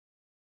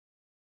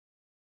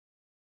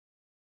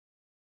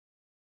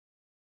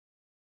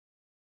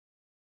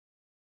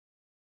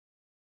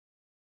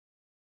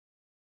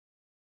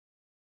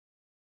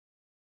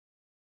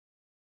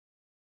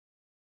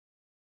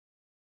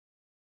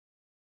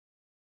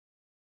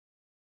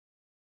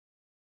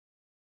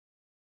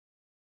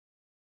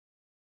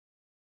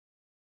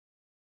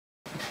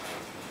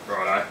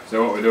Righto,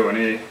 so what we're doing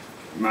here,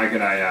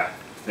 making a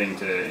thing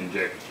to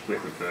inject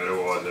liquid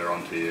fertiliser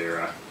onto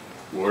your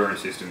watering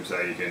system, so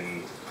you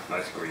can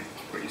basically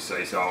put your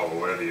sea salt or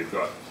whatever you've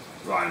got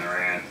lying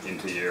around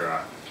into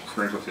your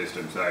sprinkler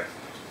system. So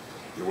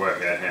you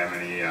work out how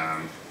many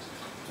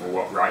or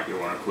what rate you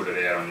want to put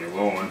it out on your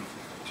lawn,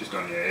 just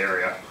on your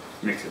area,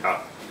 mix it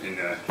up in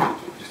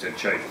just a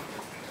cheap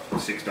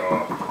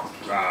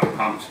 $6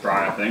 pump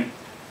sprayer thing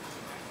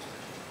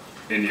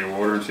into your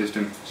watering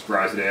system,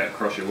 sprays it out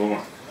across your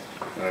lawn.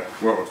 So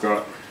what we've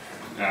got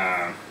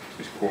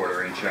is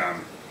 1/4 inch,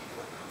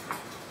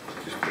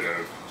 just a bit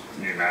of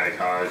pneumatic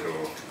hose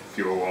or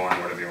fuel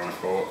line, whatever you want to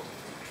call it.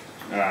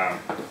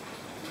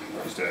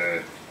 Just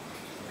a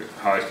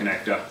hose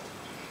connector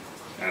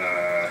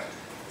and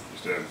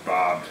just a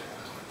barbed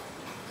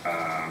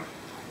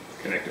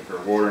connector for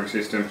a watering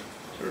system.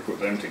 So we put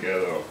them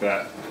together like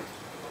that.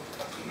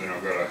 And then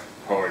I've got a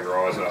poly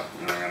riser,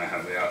 and I'm going to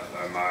have the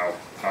male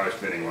hose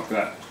fitting like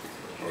that.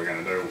 What we're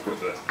going to do, we'll put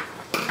the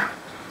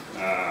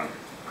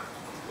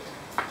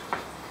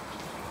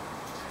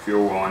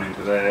fuel line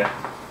into there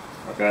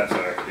like that, so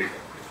it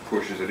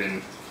pushes it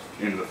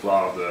into the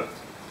flow of the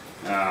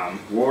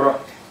water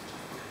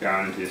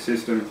going into your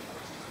system,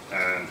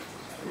 and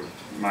we'll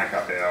make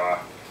up our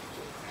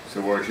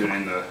solution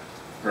in the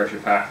pressure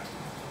pack,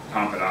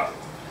 pump it up,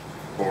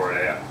 pour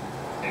it out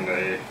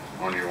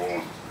on your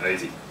lawn,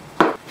 easy.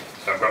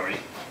 So I've got my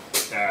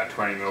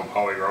 20mm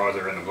poly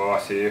riser in the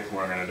vise here.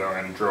 What I'm going to do, I'm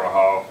going to drill a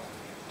hole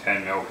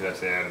 10mm, because that's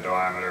the outer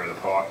diameter of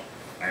the pipe.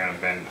 I'm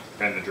going to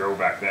bend the drill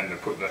back then to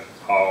put the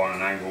hole on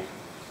an angle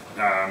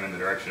in the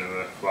direction of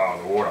the flow of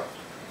the water.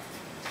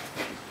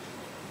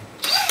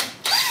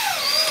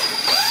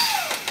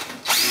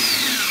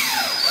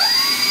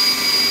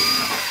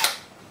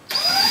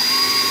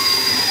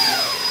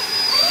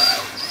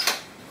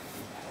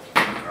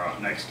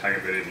 Alright, next take a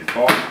bit of your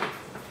pipe.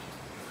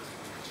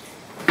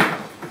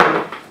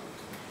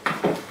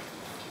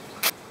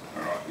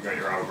 Alright, you got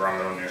your rubber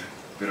grommet on your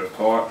bit of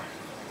pipe.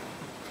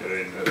 Get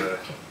it into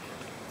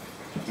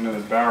the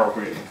barrel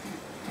here.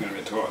 It's going to be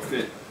a tight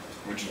fit,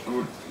 which is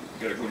good.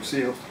 Get a good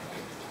seal.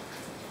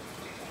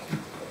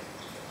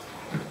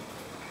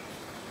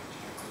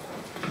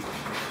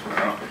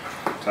 Alright,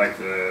 take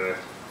the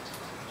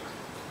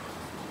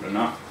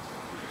nut.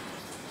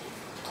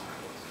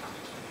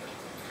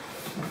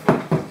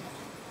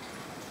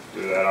 Do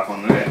that up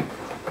on there.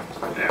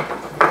 Now,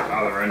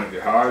 other end of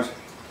your hose.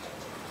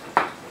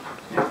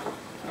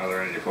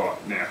 Other end of your pipe.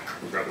 Now,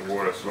 we've got the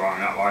water flowing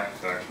that way,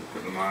 so we'll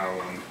put the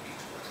male on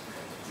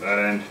that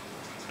end.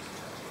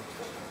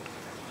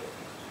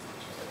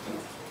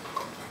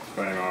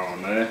 Female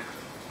on there.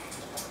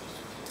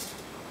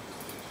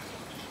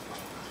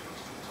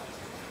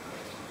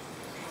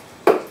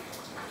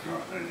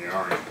 Right, and your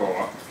orange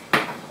pipe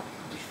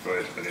just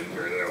feeds it in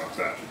through there like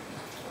that.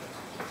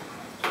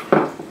 I've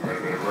got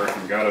a bit of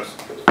working gutters.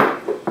 Just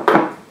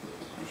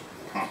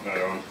pump that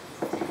on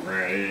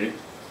around here.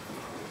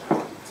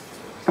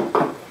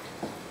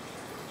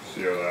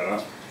 Seal that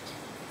up.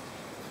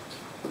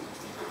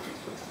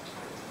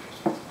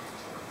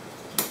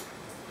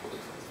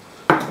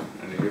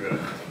 And you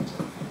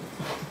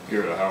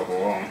give it a help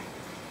along.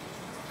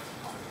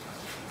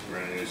 We're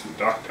going to use some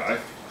duct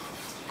tape.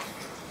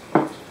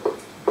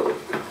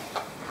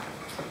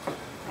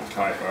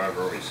 Tape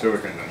over all your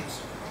silicone ends.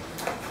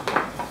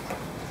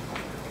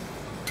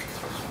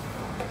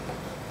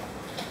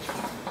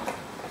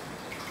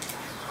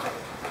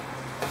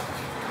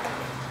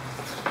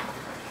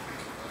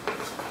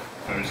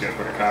 I'm just going to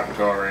put a carpet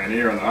tie around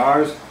here on the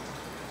hose,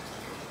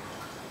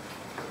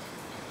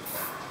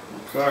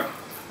 like so.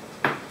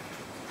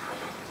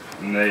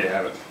 And there you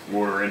have it,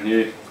 water in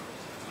here.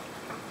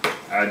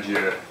 Add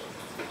your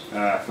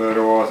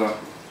fertiliser,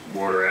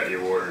 water out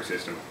your watering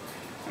system.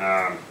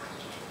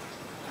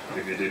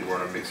 If you did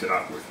want to mix it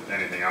up with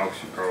anything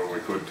else, you probably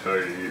could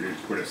too. You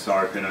could put a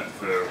soap in it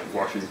for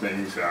washing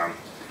things.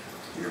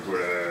 You could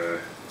put a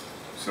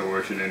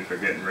solution in for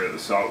getting rid of the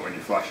salt when you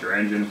flush your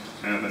engine,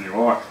 anything you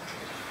like.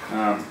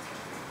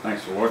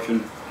 Thanks for watching.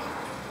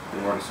 If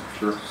you want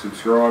to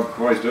subscribe,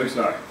 please do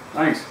so.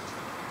 Thanks.